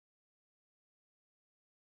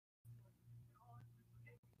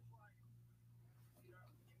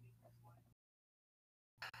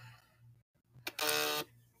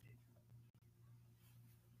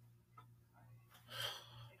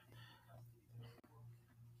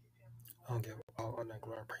I'll give all honor and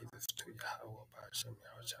glory and praises to Yahawah, BAHASHAM,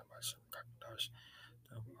 Rawchaa, QADASH.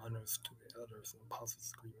 Honors to the elders and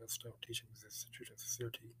apostles, great wisdom, teaching this truth and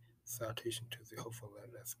sincerity. Salutation to the hopeful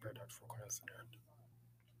that spread out for Christ and earth.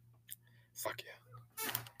 Sakya.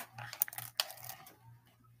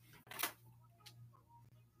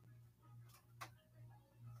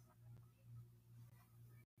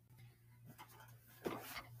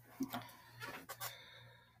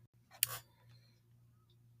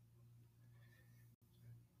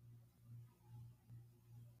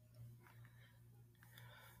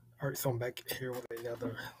 Alright, so I'm back here with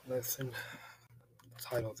another lesson. The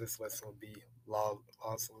title of this lesson will be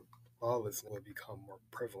Lawlessness will become more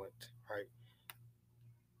prevalent, right?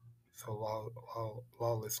 So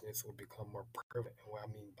lawlessness will become more prevalent. And what I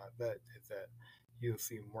mean by that is that you'll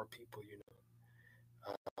see more people,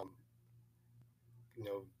 um, you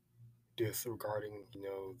know, disregarding,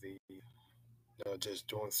 just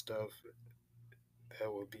doing stuff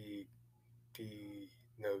that would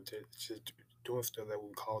just doing stuff that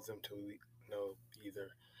would cause them to, either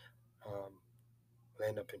um,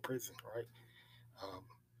 land up in prison, right? Um,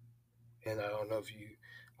 and I don't know if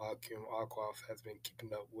Kim Aquaf has been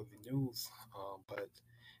keeping up with the news, but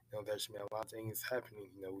there's been a lot of things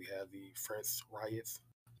happening. We had the French riots.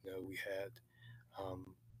 We had,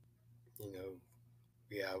 um, you know,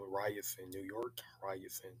 we have riots in New York,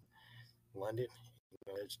 riots in London.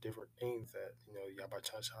 There's different things that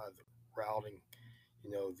Yabachasha is routing,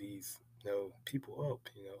 these people up,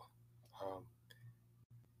 um,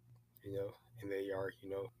 and they are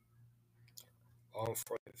all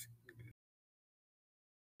for this,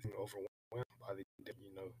 overwhelmed by the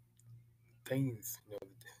things,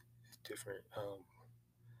 different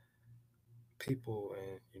people,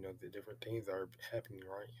 and the different things that are happening,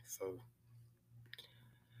 right? So,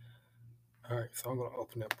 all right, so I'm gonna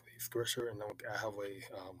open up the scripture, and I have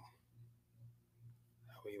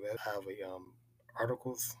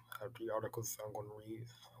articles. I have 3 articles I'm going to read.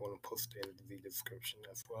 I'm going to post it in the description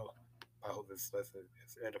as well. I hope this lesson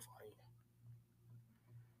is edifying.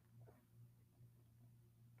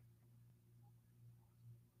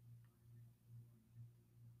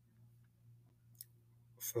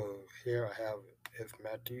 So here I have is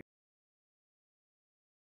Matthew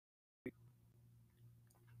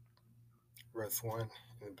verse 1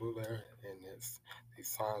 in blue letter, and it's the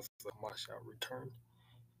signs of my shall return.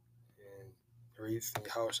 And it reads, and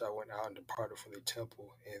Yahushua went out and departed from the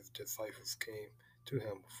temple, and his disciples came to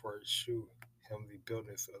him for to shew him the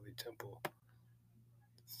buildings of the temple.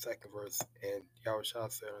 Second verse, and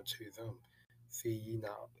Yahushua said unto them, see ye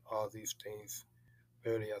not all these things?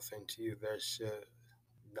 Verily I say unto you, there should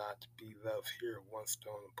not be left here one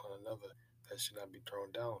stone upon another that should not be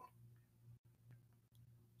thrown down.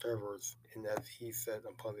 Third verse, and as he sat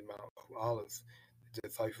upon the Mount of Olives, the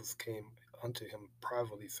disciples came unto him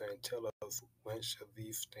privately, saying, tell us, when shall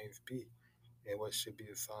these things be? And what should be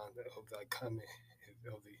the sign of thy coming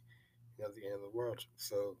and of the end of the world?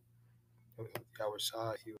 So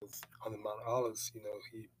Yahushua, he was on the Mount of Olives, he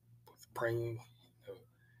was praying,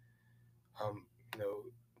 um, you know,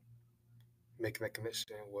 making that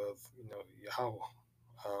connection with,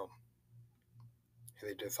 Yahawah. And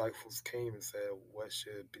the disciples came and said, what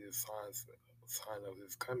should be the sign of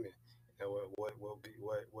his coming? What will be,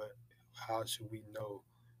 how should we know?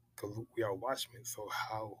 Because we are watchmen. So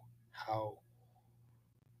how,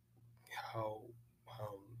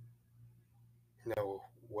 um,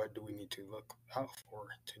 what do we need to look out for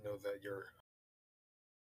to know that you're,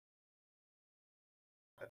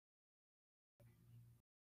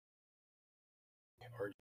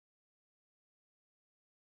 or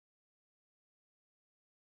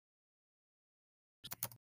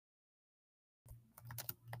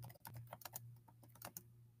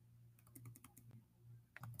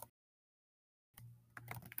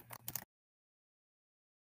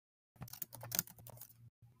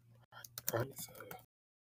right? So,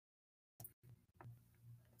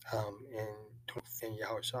 and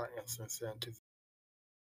Yahushua answered and said unto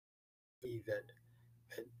thee that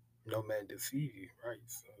no man deceive you, right?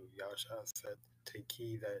 So Yahushua said, take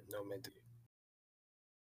heed that no man deceive you.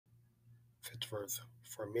 Fifth verse,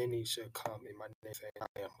 for many shall come in my name, saying, I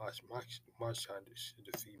am my child should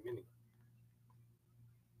deceive many.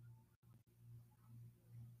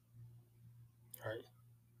 Right?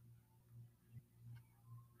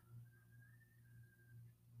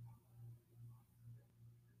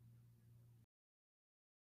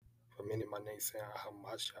 For many in my name saying, I am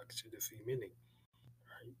my child should deceive many.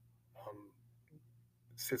 Right?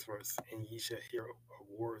 Sixth verse, and ye shall hear of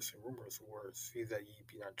wars and rumors of wars. See that ye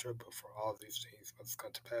be not troubled, for all these things must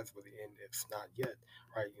come to pass, but the end is not yet,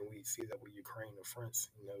 right? And we see that with Ukraine and France,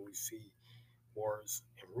 we see wars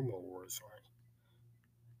and rumor wars, right?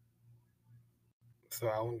 So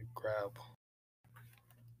I want to grab,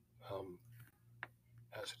 um,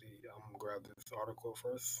 actually, I'm gonna grab this article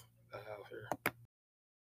first that I have here,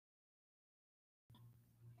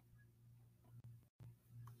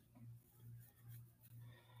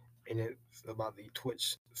 and it's about the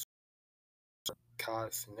Twitch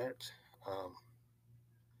Cosnet. Um,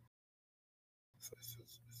 so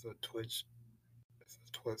it's a Twitch,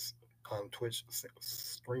 Twitch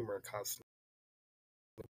streamer Cosnet,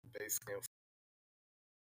 basically.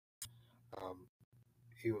 Um,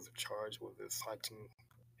 he was charged with inciting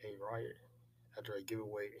a riot after a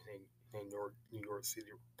giveaway in a New York City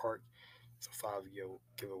park. It's a 5-year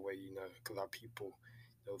giveaway, because our people,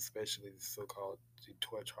 especially the so-called the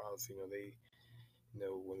 12 tribes, they,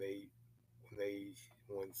 when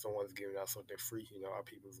when someone's giving out something free, our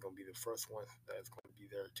people is gonna be the first one that's gonna be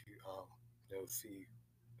there to, see,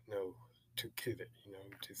 to get it,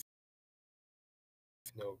 to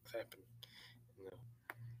what's happening, you know.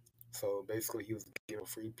 So basically, he was given a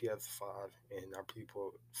free PS5, and our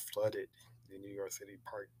people flooded the New York City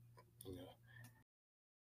park. You know,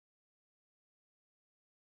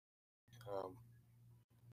 um,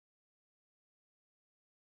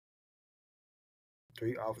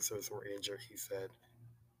 3 officers were injured. He said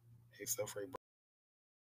they suffered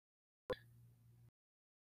a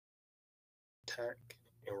attack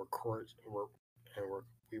and were crushed. We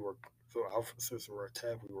were so officers were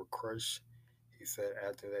attacked. We were crushed. He said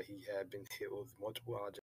after that he had been hit with multiple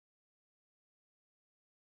objects.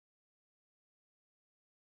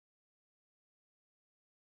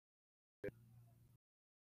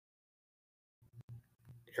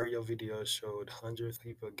 Aerial video showed hundreds of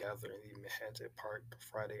people gathered in the Manhattan Park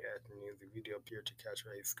Friday afternoon. The video appeared to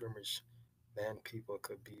capture a skirmish. Then people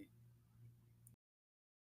could be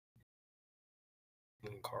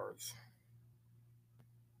in cars.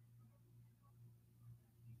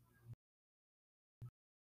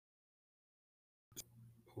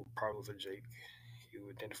 Who probably was a Jake. He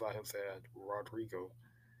identified himself as Rodrigo.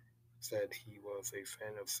 Said he was a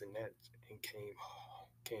fan of Sinet and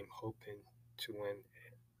came hoping to win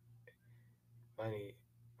money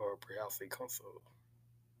or perhaps a console.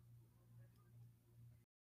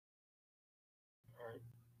 All right.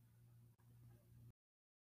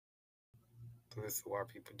 So this is what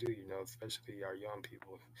people do, especially our young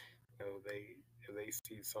people. They if they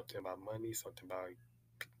see something about money, something about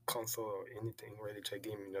console or anything related to a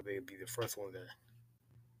game, they'll be the first one there.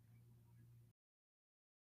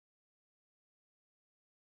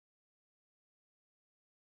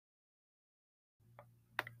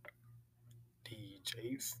 The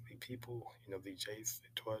Jays, the people, the Jays, the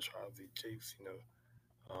 12 tribes, the Jays,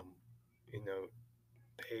 um, you know,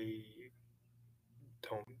 they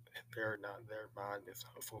don't, they're not, their mind is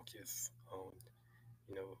not focused on,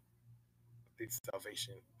 you know, the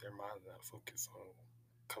salvation. Their mind is not focused on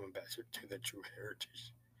coming back to their true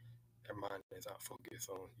heritage. Their mind is not focused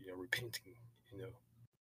on, repenting, you know,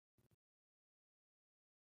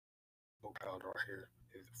 look out right here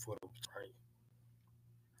is the foot of right.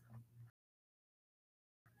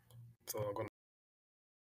 So I'm going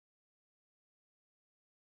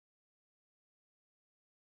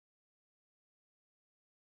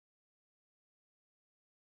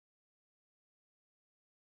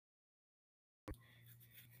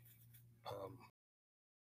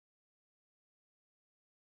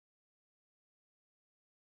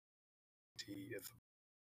to, it's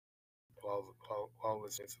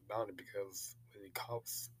lawlessness about it because when the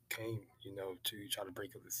cops came, to try to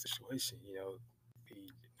break up the situation,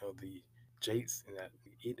 the Jakes and that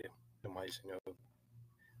Edomites,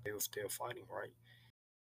 they were still fighting, right?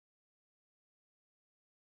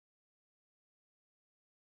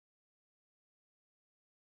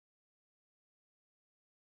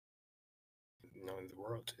 In the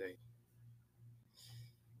world today.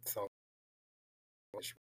 So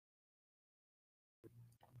much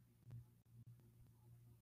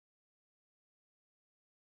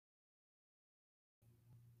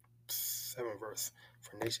 7 verse.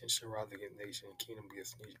 For nation shall rise against nation, kingdom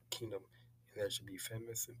against kingdom, and there should be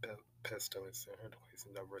famines and pestilence and earthquakes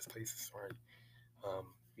in diverse places, right?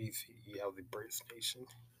 You have the British nation,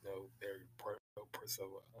 they're part of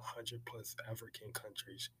 100 plus African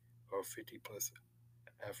countries or 50 plus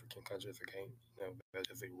African countries again. That's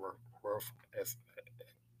just a rough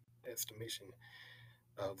estimation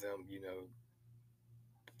of them,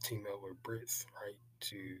 team up with Brits, right?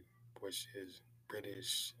 To which is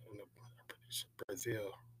British,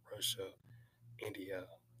 Brazil, Russia, India,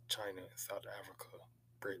 China, South Africa,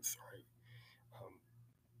 Brits, right? Um,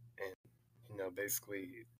 and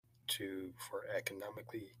basically for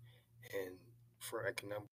economically and for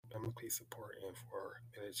economically support and for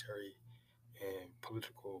military and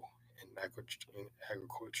political and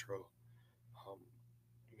agricultural um,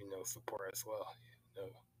 support as well. You know,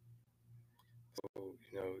 so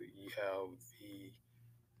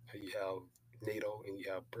you have NATO and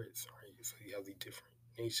you have Brits, right? So you have the different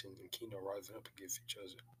nations and kingdom rising up against each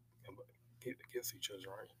other,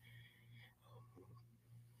 right? Um,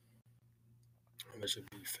 and there should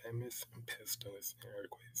be famines and pestilence and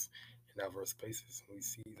earthquakes in diverse places. And we're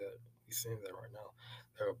seeing that right now.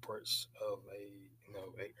 There are reports of a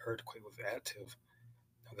earthquake was active.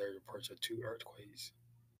 Now there are reports of two earthquakes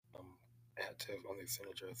um, active on the San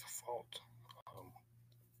Andreas Fault um,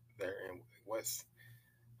 there in West.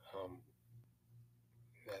 Um,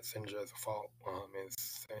 that San Andreas Fault in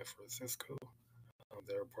San Francisco.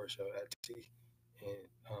 There are reports of activity and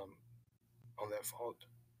on that fault.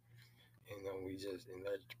 And there's been,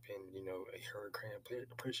 a hurricane.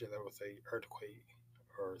 I'm pretty sure there was a earthquake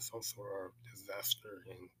or some sort of disaster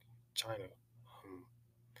in China,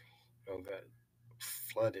 that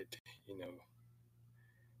flooded, you know,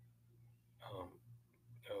 um,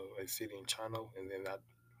 a city in China, and then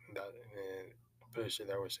and I'm pretty sure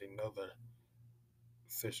there was another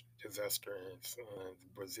disaster in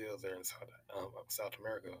Brazil there in South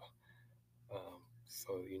America.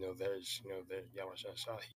 So there's there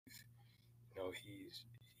YAHAWASHI.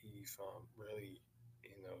 He's really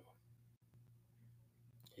you know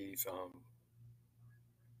he's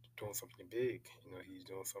doing something big. He's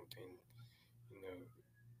doing something. You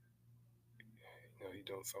know, he's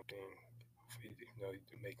doing something. He's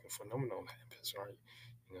making phenomenal happens, right?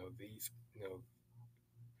 These.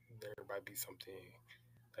 There might be something.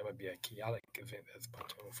 There might be a chaotic event that's about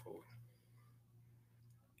to unfold.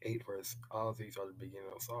 8 verse. All these are the beginning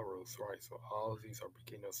of sorrows, right? So all of these are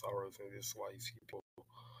beginning of sorrows, and this is why you see people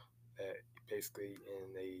that basically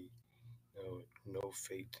in a no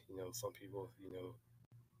faith. Some people know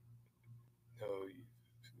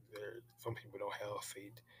some people don't have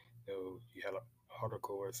faith. You had an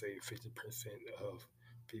article where say 50% of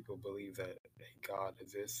people believe that a God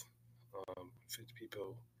exists.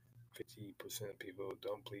 50% of people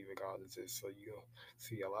don't believe in God exists. So you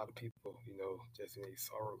see a lot of people, just in a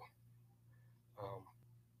sorrow um,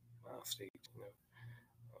 state.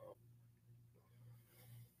 Um,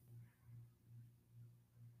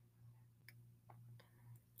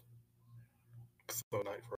 so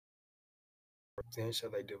night for then shall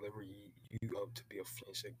they deliver you up to be afflicted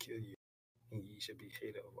and shall kill you, and ye shall be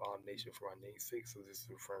hated of all nations for my name's sake. So this is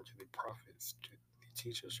referring to the prophets, to the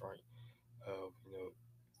teachers, right? Of the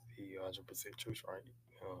 100% truth, right?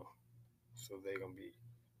 So they're gonna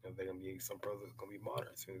be some brothers gonna be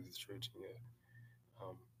martyrs in this truth.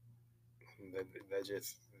 Um, that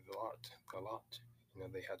just is a lot.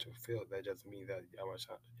 They have to feel. That doesn't mean that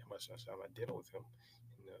Yamashashama did with him.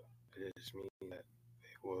 It just means that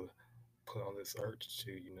they will put on this earth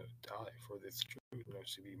to die for this truth.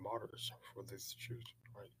 To be martyrs for this truth,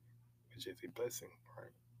 right? Which is a blessing,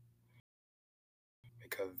 right?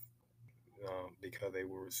 Because because they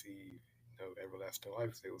will receive everlasting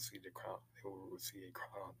life. They will see the crown. They will receive a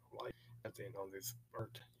crown of life at the end on this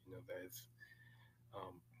earth. That is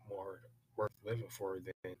um, more worth living for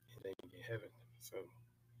than anything in heaven. So,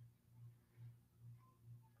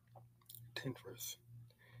 10th verse.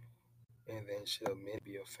 And then shall men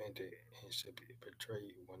be offended and shall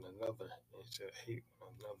betray one another and shall hate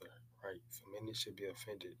one another. Right? So many should be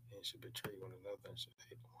offended and should betray one another and should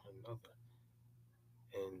hate one another.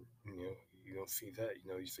 And you don't see that.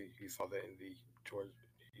 You saw that in the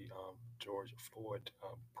George Floyd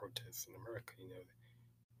protests in America.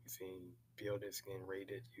 You've seen buildings getting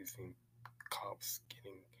raided. You've seen cops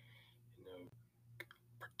getting you know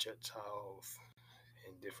projectiles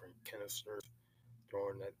and different canisters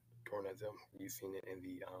thrown at them. You've seen it in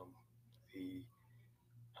the um,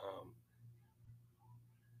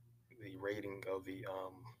 the raiding of the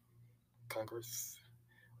Congress,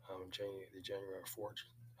 the January 4th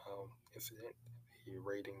incident, the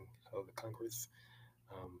raiding of the Congress,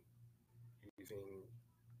 um, using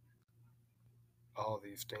all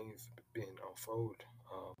these things being unfold,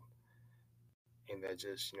 and that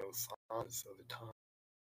just signs of the time,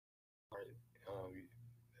 right?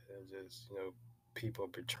 And just people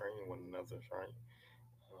betraying one another, right?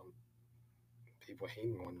 Um, people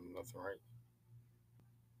hating one another, right?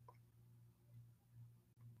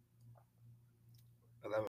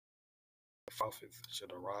 11 prophets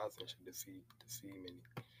should arise and should deceive many,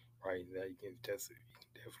 right? That you can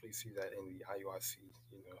definitely see that in the IUIC,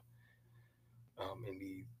 you know, in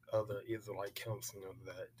the other Israelite camps, you know,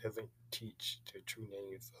 that doesn't teach the true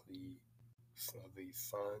names of the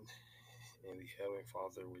Son and the Heavenly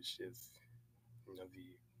Father, which is, you know, the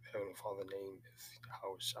Heavenly Father name is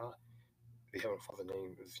YAHAWASHI, the Heavenly Father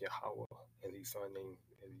name is YAHAWAH, and the Son name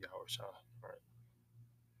is YAHAWASHI, right?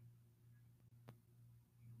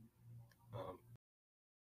 Um,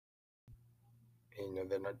 and you know,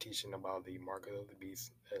 they're not teaching about the mark of the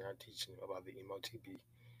beast. They're not teaching about the MOTB.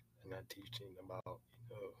 They're not teaching about,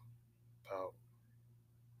 you know, about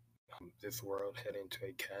this world heading to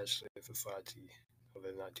a cashless society.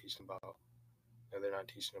 They're not teaching about. They're not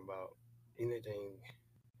teaching about anything.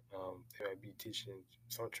 They might be teaching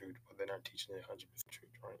some truth, but they're not teaching 100%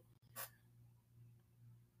 truth, right?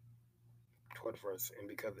 12th verse, and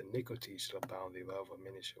because iniquity shall abound, the love of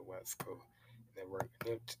many shall wax cold. And that word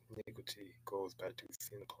iniquity goes back to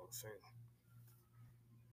sin upon sin.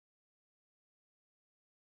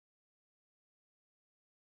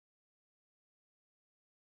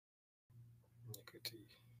 Iniquity.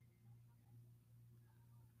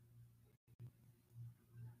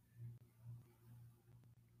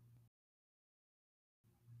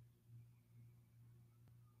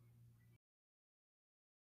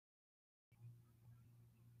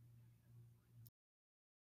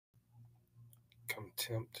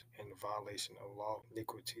 Contempt and violation of law,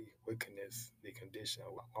 iniquity, wickedness, the condition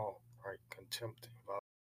of law, right? Contempt and violation.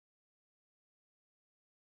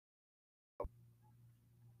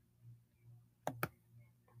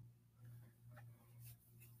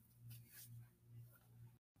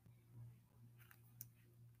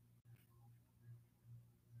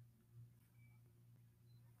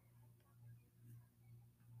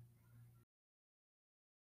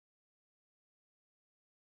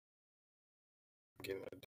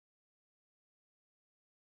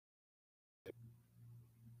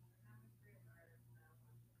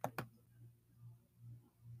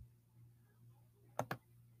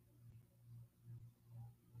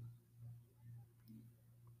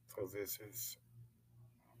 So this is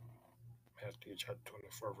Matthew chapter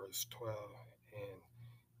 24, verse 12, and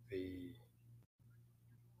the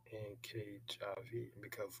NKJV,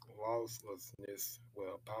 because lawlessness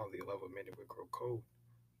will abound, the love of many will grow cold,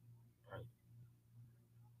 right?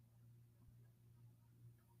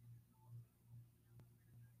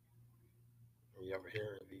 And you ever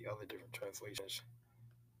hear the other different translations?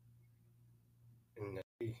 And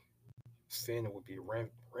the sin would be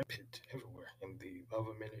rampant everywhere, and the love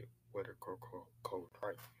of many would grow cold,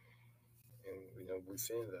 right? And you know, we're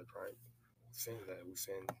seeing that, right? We're seeing that. We're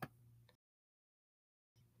seeing,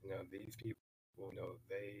 you know, these people, you know,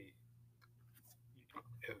 they,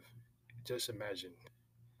 if just imagine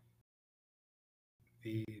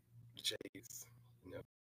the Jays, you know,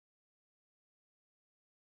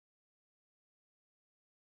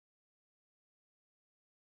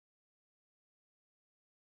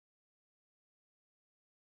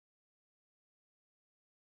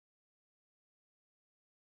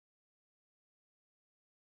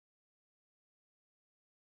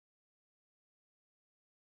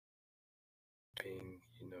 being,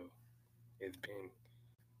 you know, it's being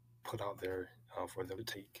put out there for them to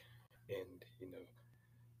take, and you know,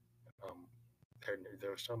 um,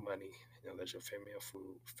 there's some money, you know, there's your family of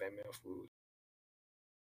food.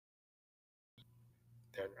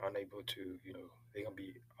 They're unable to, you know, they're gonna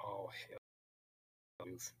be all hell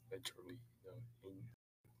loose, literally, you know, and,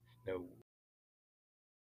 you know,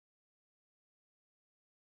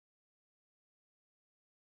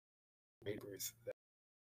 neighbors that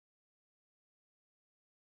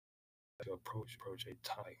to approach a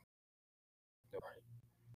tie, you know, right?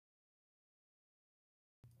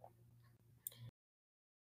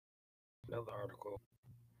 Another article.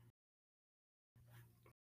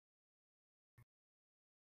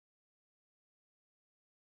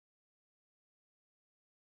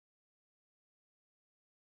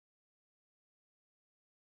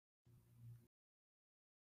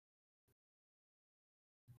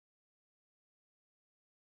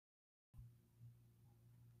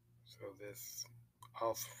 So this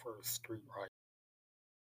house first street right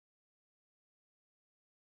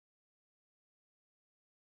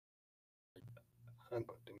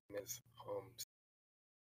under the Miss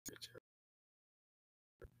signature.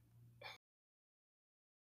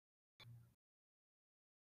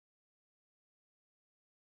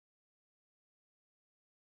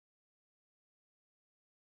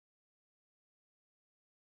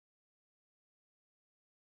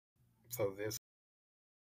 So this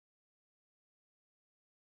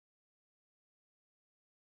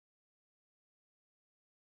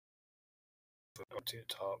on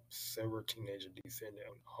TikTok, several teenagers descended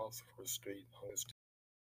on Oxford Street on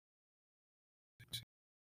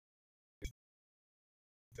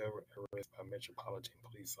several arrests by Metropolitan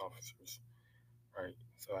Police officers. Right.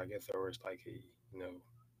 So I guess there was like a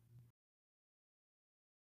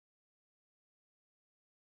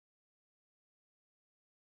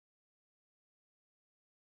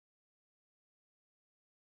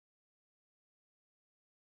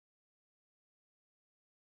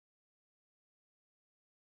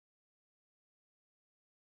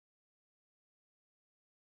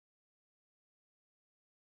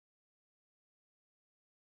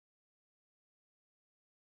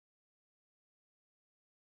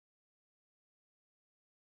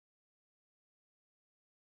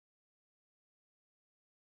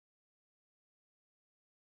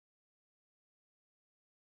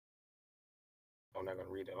I'm not gonna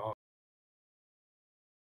read it all.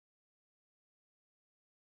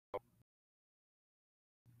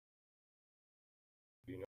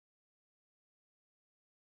 You know,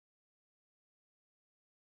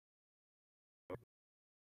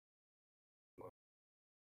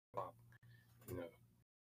 you know.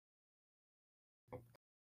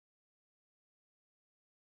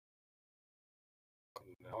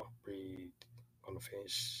 Now read on the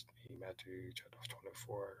finish Matthew chapter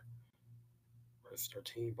 24, verse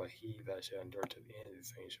 13. But he that shall endure to the end, the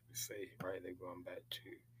same shall be saved. Right? They're going back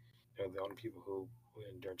to the only people who will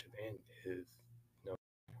endure to the end is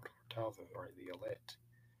 4,000, right? The elect.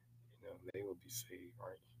 They will be saved,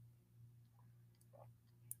 right?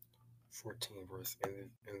 14 verse,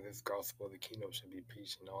 in this gospel the kingdom shall be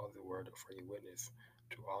preached in all the world for a witness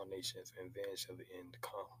to all nations, and then shall the end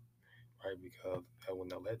come, right? Because when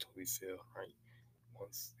the elect will be sealed, right?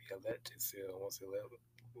 Once the elect is sealed, once the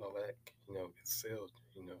elect is sealed,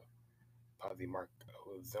 by the mark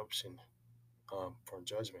of exemption from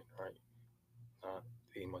judgment, right? Not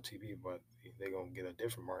the MOTB, but they're gonna get a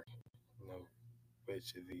different mark,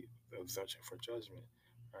 which is the exemption for judgment,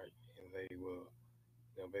 right? And they will,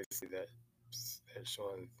 basically that's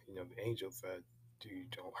showing, the angels that you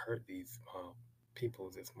don't hurt these people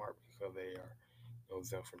with this mark because they are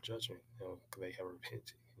exempt from judgment, because they have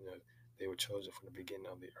repented, they were chosen from the beginning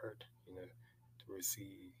of the earth, to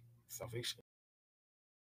receive salvation.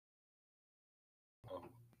 Um,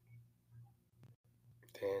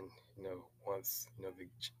 then, once, then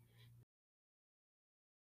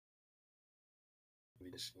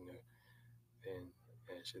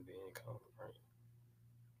that should be income, right?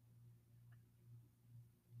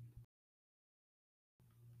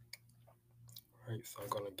 Right, so I'm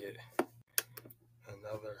gonna get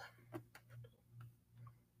another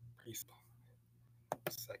principle.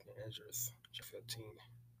 Second Esdras, chapter 15,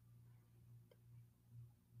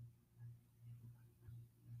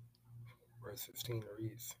 verse 15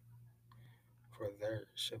 reads, "For there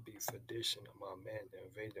shall be sedition among men,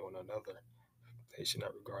 invading one another. They shall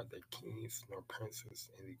not regard their kings nor princes.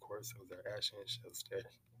 In the course of their actions shall stand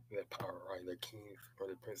their power." Right, their kings or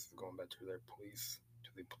their princes, going back to their police,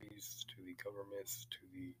 to the governments, to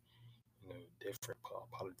the different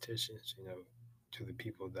politicians, to the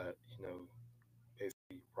people that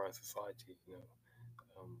basically run society.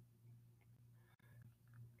 Um,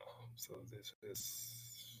 so this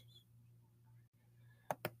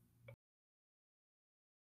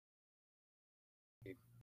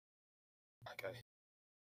I got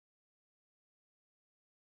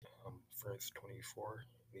verse 24.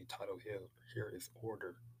 The title here is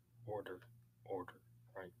order, order, order.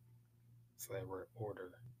 Right. So that word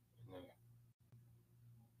order, you know,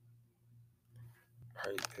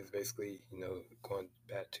 right, is basically going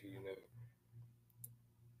back to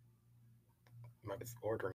it's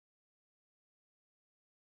ordering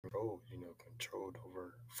controlled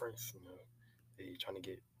over France. They trying to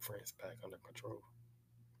get France back under control.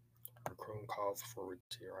 Macron calls for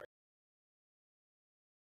retreat, right,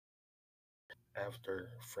 after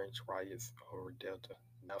French riots over Delta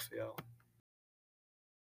Mafia.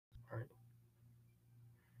 Right.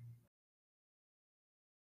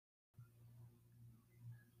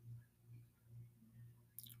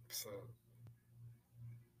 So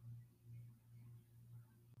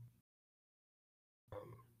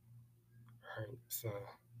right. So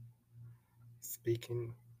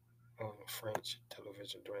speaking on French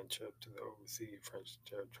television during a trip to the overseas French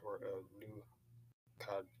territory of New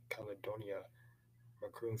Caledonia,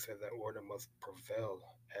 Macron said that order must prevail,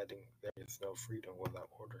 adding there is no freedom without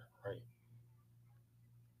order. Right.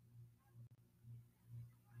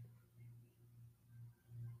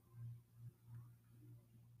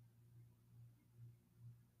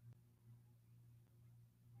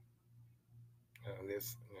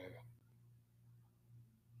 This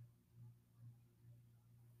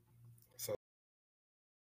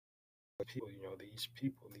people, these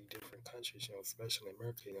people, these different countries, especially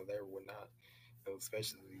America, they would not,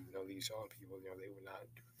 especially, these young people, they would not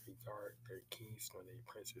regard their kings nor their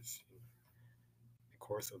princes. The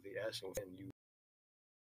course of the action, and you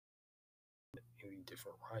in the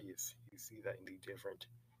different riots, you see that in the different,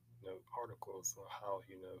 articles on how,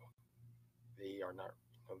 they are not,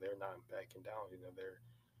 they're not backing down, you know, they're,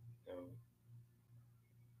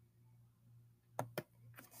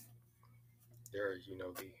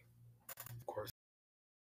 the course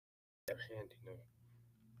of their hand,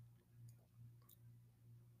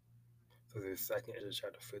 So the second is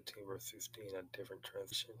chapter 15, verse 16, a different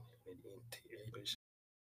translation in English.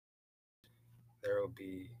 There will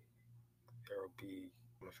be,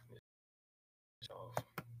 I'm gonna finish off.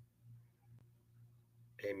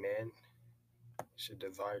 A man should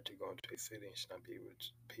desire to go into a city and should not be with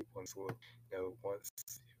people and so once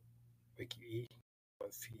Wiki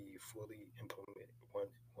once he fully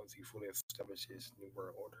once he fully establishes new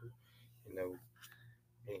world order, you know,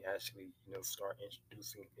 and actually, start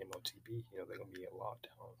introducing MOTB, they're gonna be a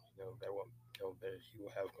lockdown. There won't, that he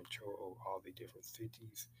will have control over all the different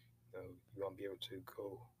cities. You won't be able to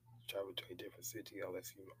go travel to a different city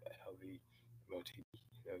unless you have the MOTB.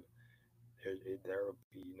 There will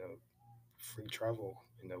be, free travel.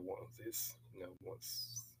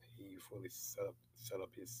 Once he fully set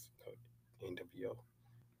up his NWO.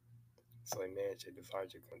 So a man should desire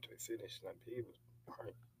to go into a city and should not be able,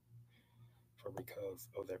 right? For because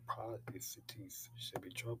of their pride, these cities should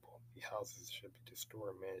be troubled. The houses should be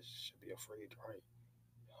destroyed. Man should be afraid, right?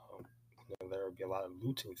 Um, there will be a lot of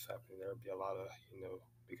looting happening. There will be a lot of,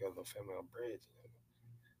 because of family of bread.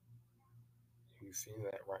 You've seen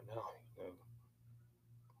that right now.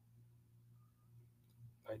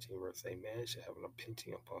 19 verse, a man should have an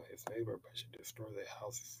opinion upon his neighbor, but should destroy their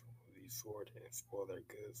houses with the sword and spoil their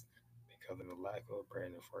goods because of the lack of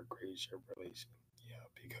bread and for great tribulation. Yeah,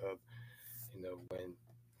 because when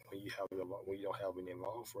you have when you don't have any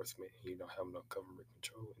law enforcement, you don't have no government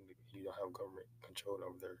control, and you don't have government control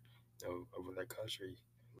over their over their country,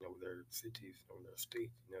 over their cities, over their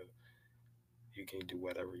state. You can do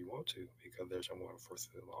whatever you want to because there's no one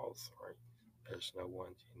enforcing the laws, right? There's no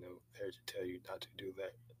one there to tell you not to do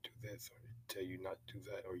that, do this, or tell you not to do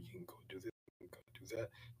that, or you can go do this, you can go do that.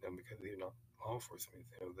 Because they're not law enforcement,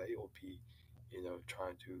 they will be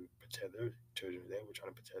trying to protect their children. They were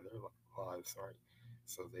trying to protect their lives, right?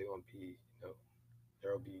 So they won't be,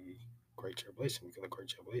 there will be great tribulation because of great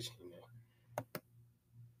tribulation,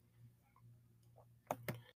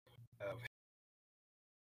 uh,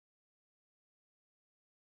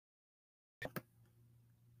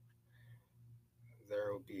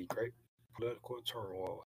 there will be great political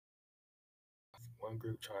turmoil. One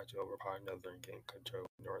group trying to overpower another and gain control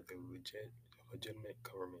over the legitimate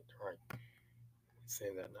government, right? We're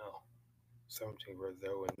saying that now. 17 where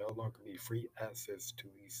there will no longer be free access to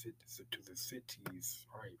the cities,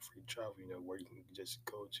 right? Free travel, where you can just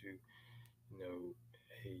go to,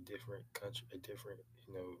 a different country, a different,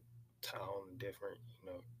 town, different,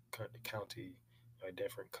 county, a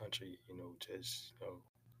different country, just,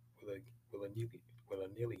 with a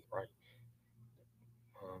willy-nilly, right?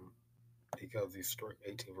 Um, because the story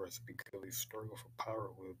 18 verse, because the struggle for power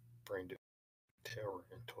will bring terror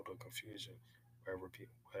and total confusion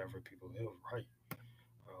wherever people live, right?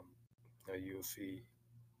 Um, you will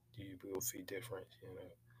see different,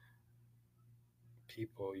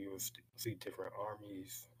 people. You will see different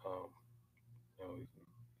armies.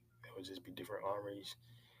 It will just be different armies.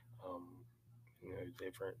 Um,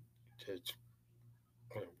 different just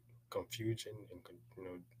confusion and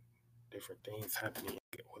different things happening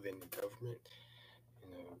within the government. You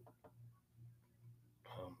know,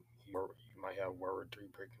 you might have World War III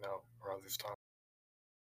breaking out around this time,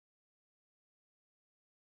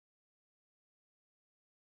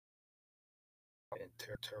 and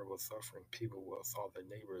terrible suffering. People will assault their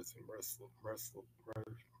neighbors and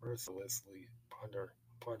mercilessly plunder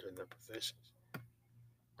their possessions.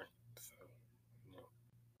 Right? So, you know,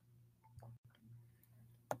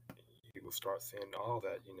 you will start seeing all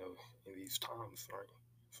that, in these times, right?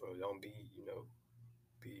 So don't be,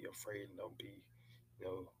 be afraid. Don't be, you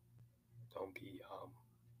know, don't be,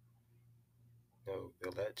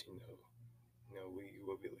 elect. We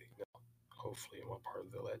will be, hopefully, in one part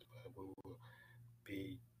of the elect, but we will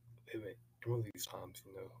be living during these times,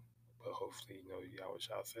 But hopefully,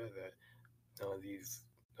 Yahushua said that none of these,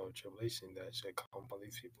 tribulation that should come upon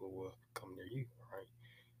these people will come near you, right?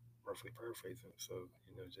 Roughly paraphrasing. So,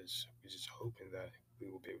 we're just hoping that we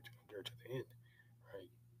will be able to endure to the end, right?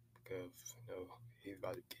 Because, he's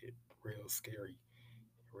about to get real scary,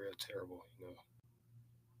 real terrible,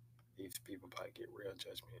 these people about to get real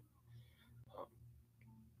judgment.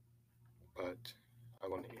 but I'm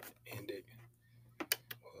going to end it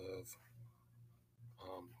with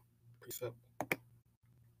precept.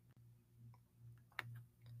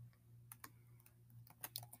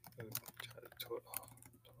 Chapter 12,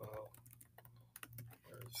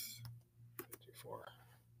 verse 54.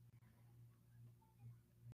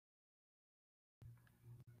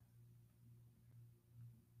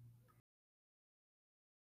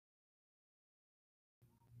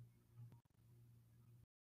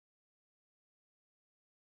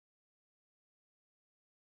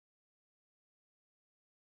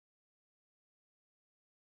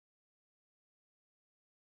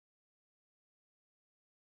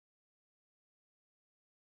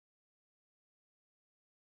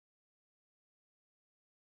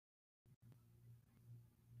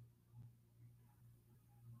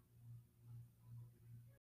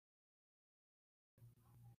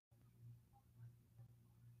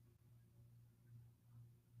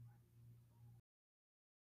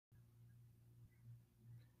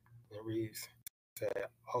 It reads, said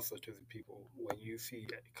also to the people, when you see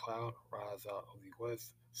a cloud rise out of the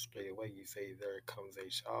west, straight away you say, there comes a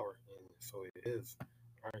shower, and so it is.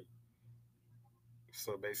 Right.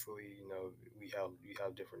 So basically, you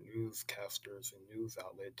have different newscasters and news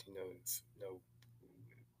outlets.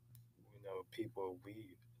 People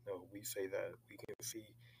we say that we can see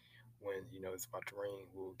when it's about to rain.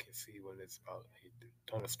 We can see when it's about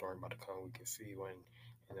a thunderstorm about to come. We can see when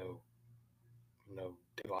you know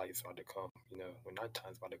daylight is about to come. When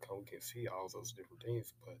nighttime's about to come, we can see all those different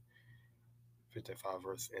things. But 55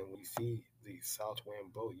 verse, and we see the south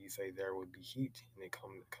wind blow. You say there would be heat, and it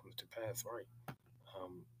comes to pass, right?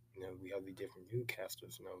 We have the different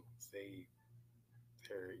newscasters. They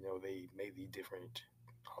made the different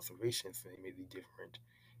observations, and they made the different,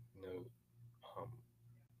 you know, um,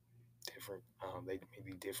 they made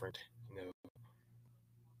the different, you know,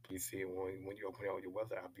 you see when you open out your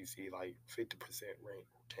weather app, you see like 50% rain,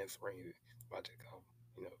 chance of rain about to come,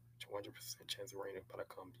 200% chance of rain about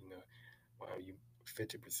to come, while you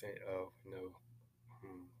 50% of,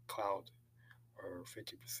 cloud or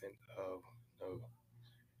 50% of,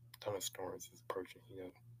 thunderstorms is approaching,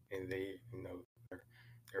 and they're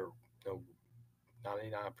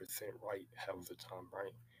 99% right half of the time,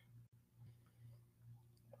 right?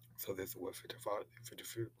 So this is what 55,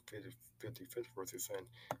 55th verse is saying.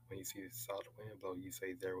 When you see the south wind blow, you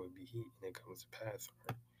say there will be heat, and it comes to pass,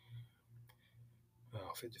 right?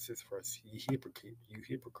 56th verse, you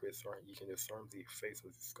hypocrites, right? You can discern the face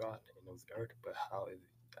of the sky and of the earth, but how is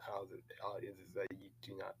it that you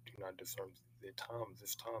do not discern the times,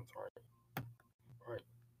 right? Right.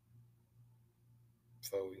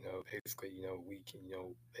 So, basically, we can,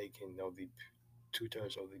 they can know the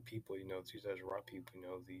two-thirds of the people, two-thirds of our people,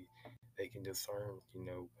 they can discern,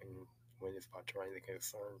 when it's about to rain, they can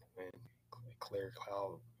discern when a clear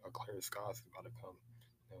cloud or clear skies is about to come.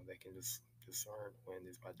 They can just discern when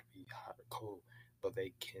it's about to be hot or cold, but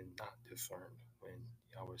they cannot discern when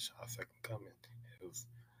Yahawah's second coming is.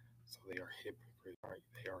 So they are hypocrites, right?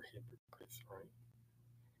 They are hypocrites, right?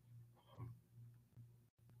 Um,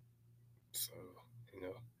 so, you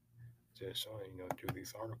know, just showing, through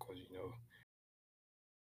these articles,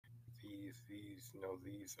 these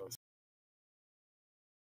are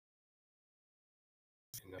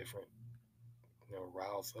different,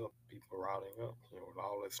 rouse up, people routing up,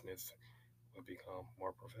 lawlessness will become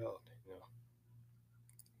more prevalent,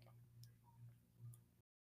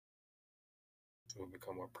 it will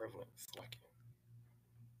become more prevalent. It's like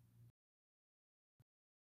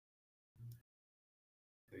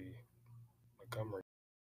the Montgomery,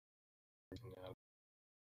 now,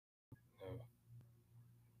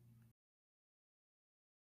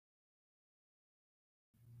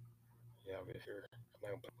 you have it here.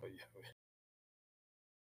 I'm not gonna put you have it.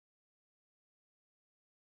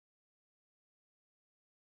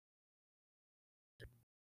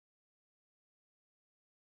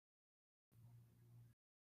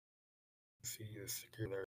 See the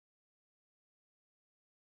secure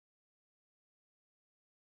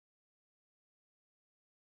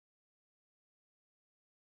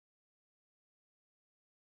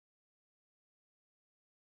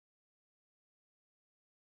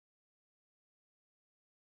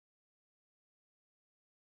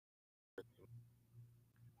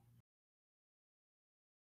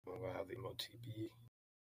we'll have the MOTB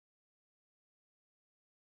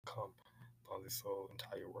come upon this whole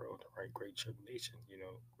entire world, right? Great tribulation,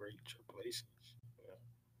 great tribulations. Yeah.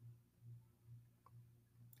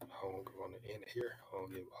 I'm going to end here. I'll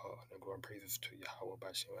give glory and praises to Yahawah,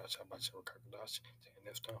 BAHASHAM, QADASH. Till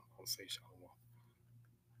next time, I'll say Shalom.